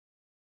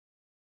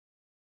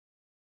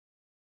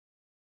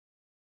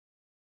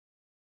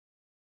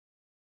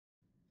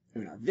Oh,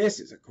 now this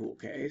is a cool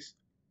case.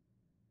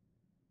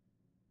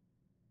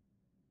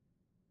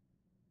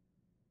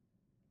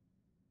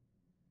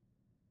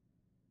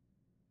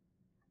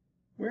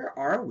 Where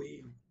are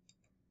we?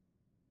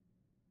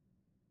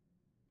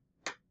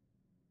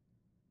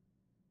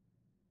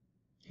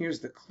 Here's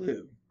the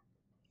clue.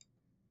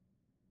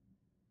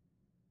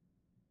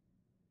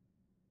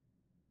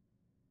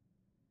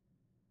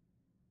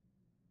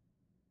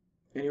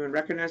 Anyone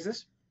recognize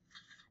this?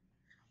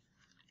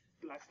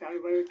 Like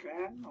salivary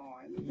gland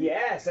or anything?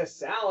 Yes, a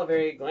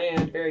salivary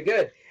gland. Very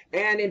good.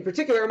 And in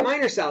particular, a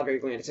minor salivary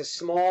gland. It's a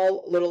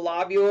small little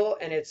lobule,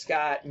 and it's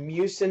got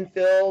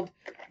mucin-filled,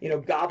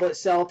 goblet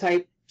cell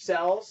type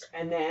cells.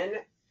 And then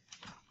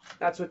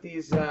that's what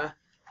these guys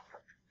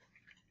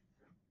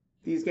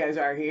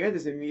are here.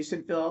 This is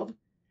mucin-filled.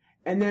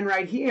 And then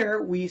right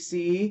here we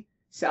see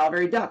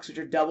salivary ducts, which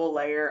are double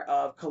layer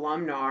of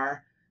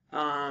columnar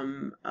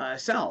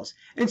cells.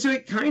 And so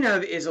it kind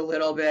of is a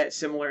little bit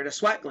similar to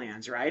sweat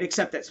glands, right?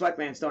 Except that sweat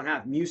glands don't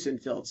have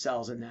mucin-filled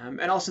cells in them.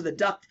 And also the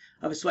duct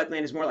of a sweat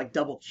gland is more like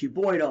double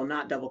cuboidal,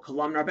 not double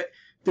columnar, but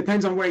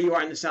depends on where you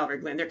are in the salivary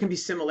gland. There can be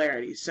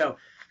similarities. So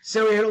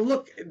it'll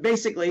look,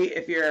 basically,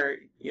 if you're,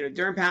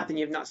 derm path and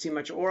you have not seen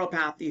much oral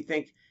path, you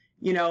think,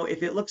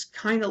 if it looks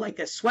kind of like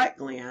a sweat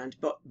gland,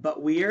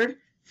 but weird,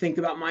 think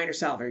about minor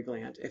salivary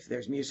gland if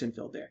there's mucin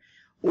filled there.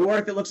 Or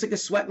if it looks like a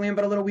sweat gland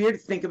but a little weird,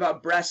 think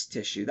about breast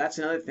tissue. That's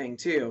another thing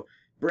too.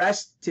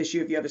 Breast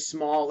tissue, if you have a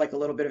small, like a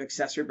little bit of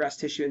accessory breast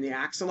tissue in the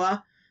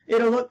axilla,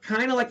 it'll look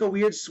kind of like a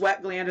weird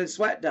sweat gland and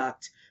sweat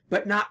duct,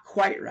 but not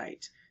quite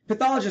right.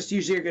 Pathologists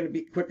usually are going to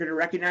be quicker to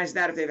recognize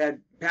that if they've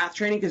had path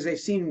training because they've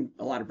seen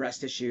a lot of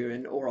breast tissue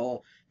and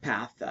oral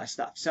path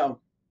stuff.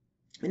 So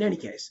in any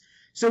case,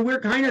 so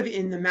we're kind of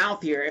in the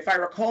mouth here. If I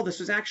recall,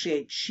 this was actually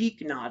a cheek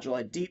nodule,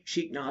 a deep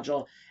cheek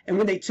nodule. And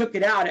when they took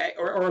it out,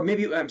 or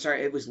maybe, I'm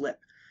sorry, it was lip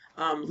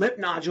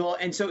nodule.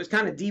 And so it was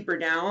kind of deeper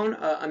down,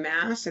 a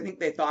mass. I think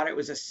they thought it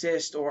was a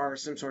cyst or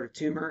some sort of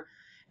tumor.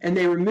 And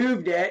they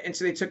removed it. And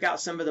so they took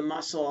out some of the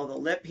muscle of the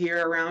lip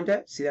here around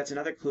it. See, that's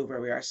another clue where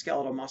we are,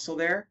 skeletal muscle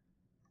there.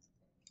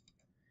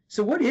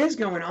 So what is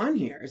going on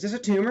here? Is this a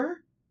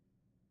tumor?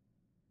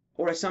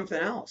 Or is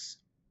something else?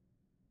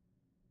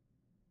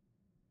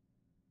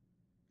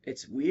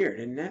 It's weird,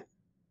 isn't it?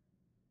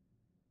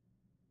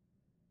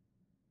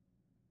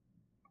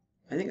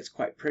 I think it's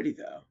quite pretty,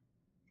 though.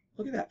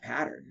 Look at that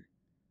pattern.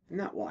 Isn't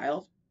that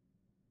wild?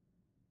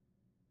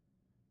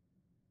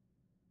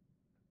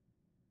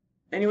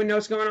 Anyone know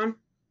what's going on?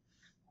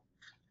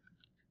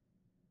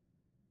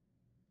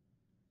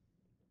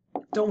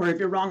 Don't worry, if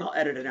you're wrong, I'll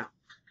edit it out.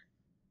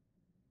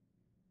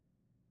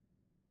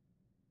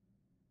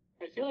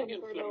 I feel like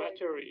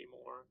inflammatory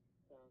more.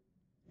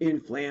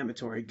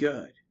 Inflammatory,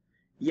 good.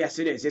 Yes,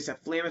 it is. It's an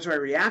inflammatory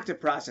reactive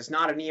process,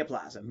 not a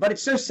neoplasm. But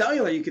it's so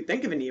cellular, you could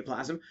think of a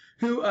neoplasm.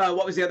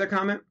 What was the other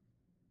comment?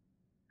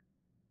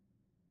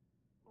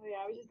 Oh, yeah,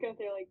 I was just going to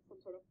say, like, some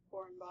sort of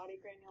foreign body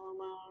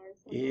granuloma or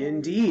something.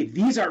 Indeed.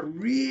 These are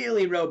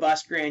really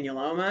robust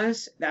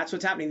granulomas. That's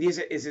what's happening. This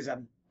is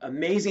an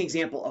amazing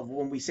example of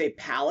when we say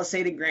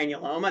palisaded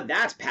granuloma.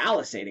 That's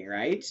palisading,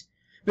 right?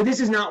 But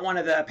this is not one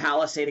of the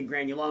palisaded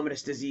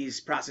granulomatous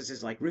disease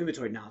processes like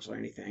rheumatoid nodule or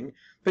anything.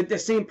 But the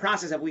same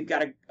process that we've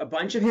got a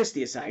bunch of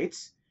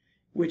histiocytes,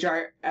 which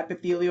are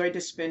epithelioid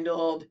to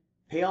spindled,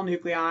 pale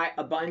nuclei,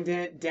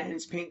 abundant,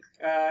 dense pink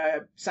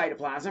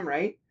cytoplasm,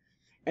 right?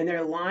 And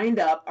they're lined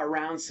up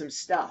around some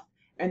stuff.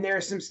 And there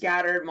are some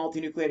scattered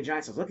multinucleated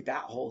giant cells. Look at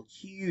that whole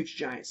huge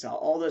giant cell.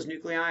 All those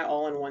nuclei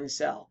all in one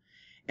cell.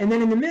 And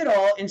then in the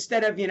middle,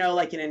 instead of,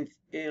 like in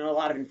a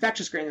lot of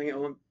infectious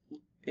granulomas,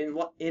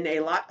 in a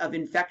lot of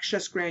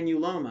infectious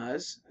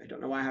granulomas, I don't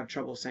know why I have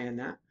trouble saying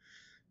that,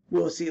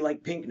 we'll see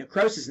like pink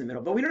necrosis in the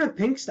middle. But we don't have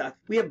pink stuff.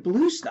 We have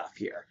blue stuff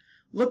here.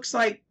 Looks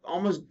like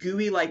almost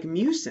gooey like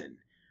mucin.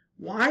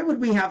 Why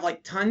would we have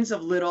like tons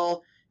of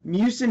little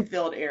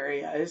mucin-filled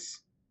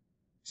areas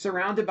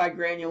surrounded by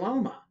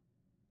granuloma?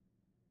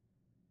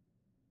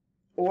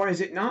 Or is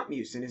it not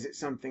mucin? Is it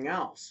something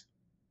else?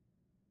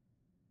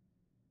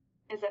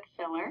 Is it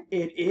filler?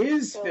 It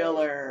is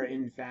filler,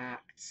 in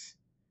fact.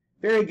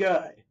 Very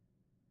good.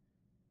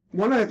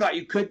 One other thought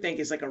you could think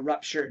is like a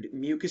ruptured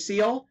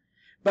mucocele.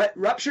 But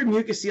ruptured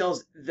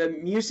mucoceles, the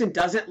mucin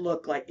doesn't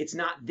look like, it's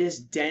not this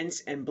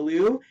dense and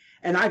blue.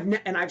 And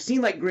I've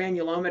seen like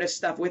granulomatous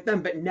stuff with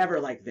them, but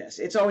never like this.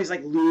 It's always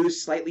like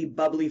loose, slightly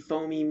bubbly,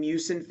 foamy,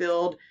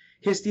 mucin-filled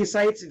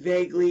histiocytes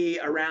vaguely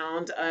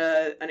around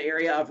an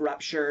area of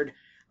ruptured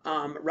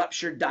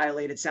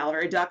dilated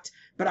salivary duct.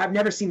 But I've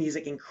never seen these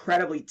like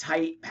incredibly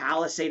tight,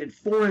 palisaded,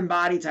 foreign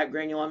body type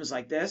granulomas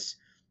like this.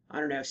 I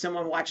don't know, if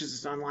someone watches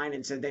this online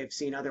and said they've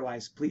seen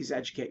otherwise, please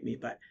educate me,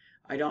 but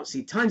I don't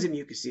see tons of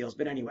mucoceles.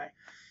 But anyway,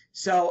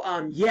 so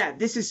yeah,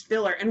 this is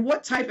filler. And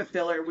what type of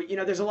filler?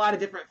 There's a lot of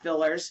different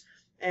fillers,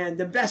 and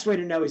the best way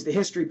to know is the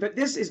history. But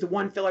this is the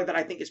one filler that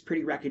I think is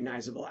pretty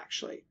recognizable,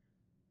 actually,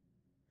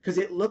 because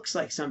it looks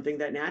like something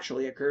that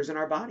naturally occurs in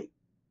our body.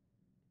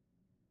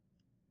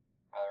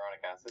 Hyaluronic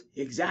acid.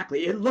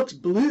 Exactly. It looks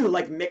blue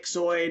like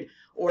myxoid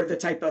or the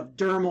type of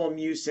dermal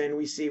mucin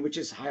we see, which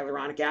is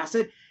hyaluronic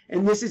acid.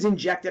 And this is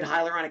injected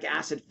hyaluronic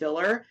acid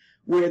filler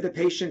where the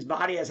patient's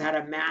body has had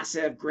a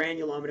massive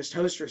granulomatous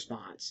host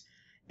response.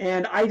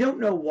 And I don't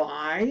know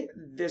why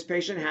this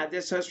patient had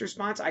this host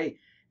response.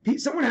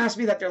 Someone asked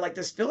me that they're like,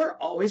 does filler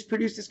always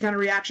produce this kind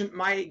of reaction?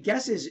 My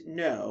guess is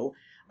no.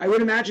 I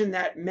would imagine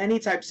that many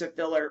types of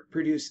filler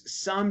produce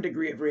some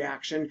degree of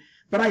reaction,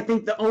 but I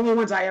think the only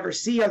ones I ever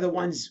see are the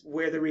ones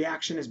where the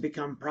reaction has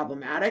become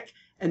problematic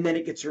and then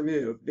it gets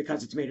removed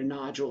because it's made a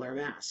nodule or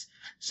mass.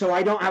 So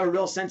I don't have a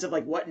real sense of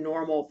like what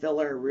normal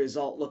filler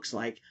result looks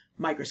like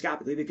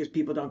microscopically because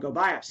people don't go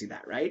biopsy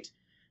that, right?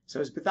 So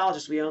as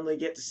pathologists, we only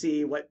get to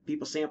see what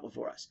people sample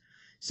for us.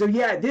 So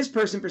yeah, this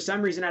person for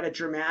some reason had a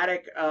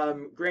dramatic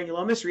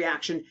granulomatous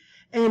reaction.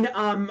 And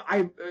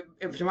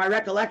to my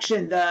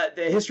recollection, the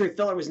history of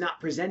filler was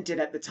not presented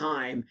at the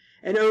time.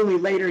 And only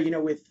later,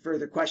 with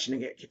further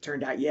questioning, it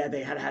turned out, yeah,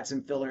 they had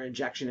some filler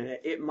injection in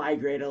it. It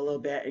migrated a little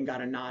bit and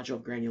got a nodule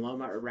of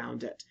granuloma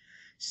around it.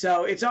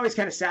 So it's always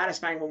kind of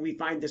satisfying when we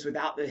find this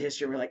without the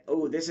history. We're like,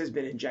 oh, this has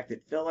been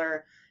injected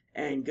filler,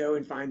 and go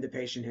and find the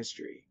patient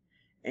history.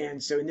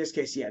 And so in this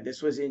case, yeah,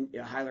 this was in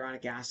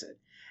hyaluronic acid.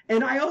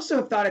 And I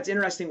also thought it's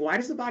interesting, why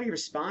does the body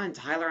respond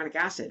to hyaluronic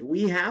acid?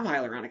 We have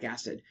hyaluronic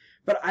acid,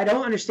 but I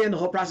don't understand the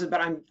whole process.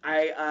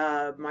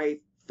 But my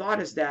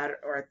thought is that,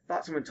 or I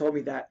thought someone told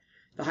me that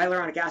the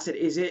hyaluronic acid,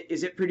 is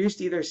it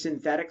produced either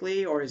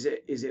synthetically or is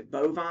it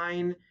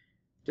bovine?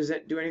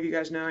 Do any of you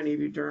guys know? Any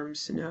of you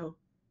derms know?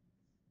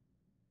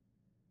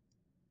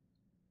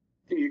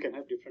 You can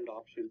have different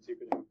options. You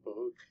can have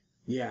both.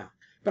 Yeah,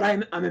 but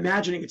I'm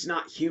imagining it's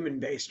not human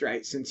based,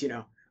 right? Since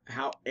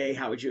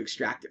how would you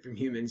extract it from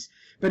humans?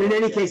 But in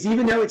any case,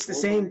 even though it's the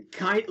same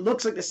kind,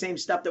 looks like the same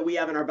stuff that we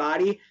have in our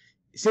body,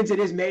 since it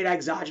is made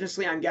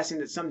exogenously, I'm guessing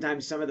that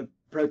sometimes some of the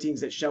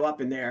proteins that show up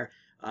in there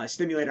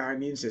stimulate our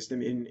immune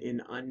system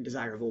in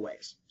undesirable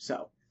ways.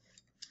 So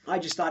I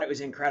just thought it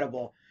was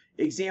incredible.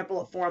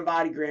 Example of foreign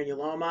body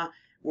granuloma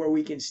where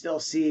we can still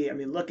see, I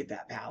mean, look at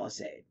that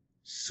palisade.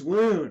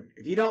 Swoon.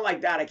 If you don't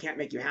like that, I can't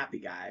make you happy,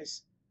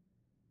 guys.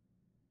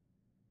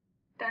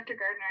 Dr.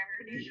 Gardner, I'm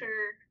pretty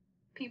sure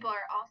people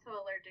are also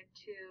allergic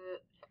to,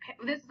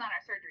 this is on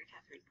our surgery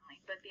test recently,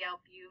 but the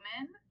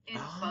albumin in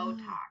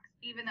Botox,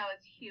 even though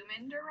it's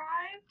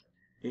human-derived.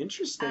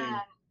 Interesting.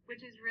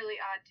 Which is really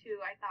odd,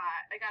 too. I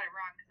thought, I got it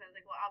wrong, because I was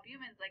like, well,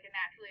 albumin's like a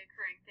naturally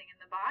occurring thing in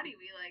the body.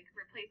 We,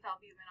 replace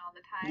albumin all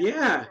the time with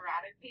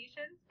cirrhotic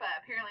patients, but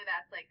apparently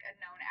that's, a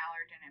known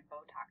allergen in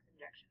Botox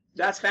injections.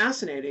 That's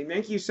fascinating.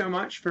 Thank you so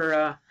much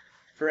for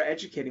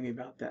educating me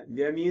about that.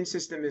 The immune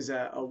system is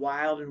a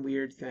wild and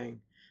weird thing.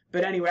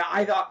 But anyway,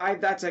 I thought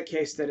that's a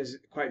case that is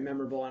quite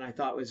memorable, and I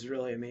thought was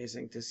really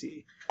amazing to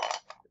see.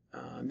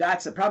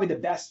 That's probably the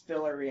best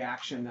filler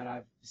reaction that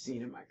I've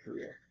seen in my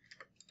career.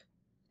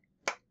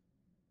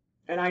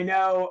 And I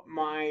know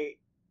my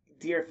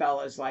dear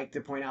fellows like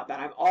to point out that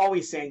I'm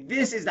always saying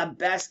this is the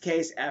best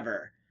case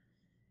ever.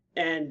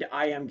 And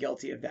I am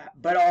guilty of that.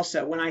 But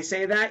also, when I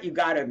say that, you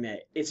got to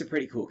admit, it's a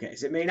pretty cool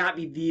case. It may not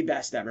be the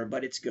best ever,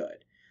 but it's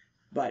good.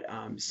 But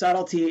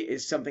subtlety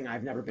is something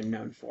I've never been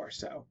known for,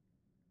 so...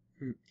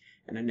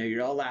 And I know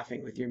you're all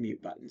laughing with your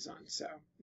mute buttons on, so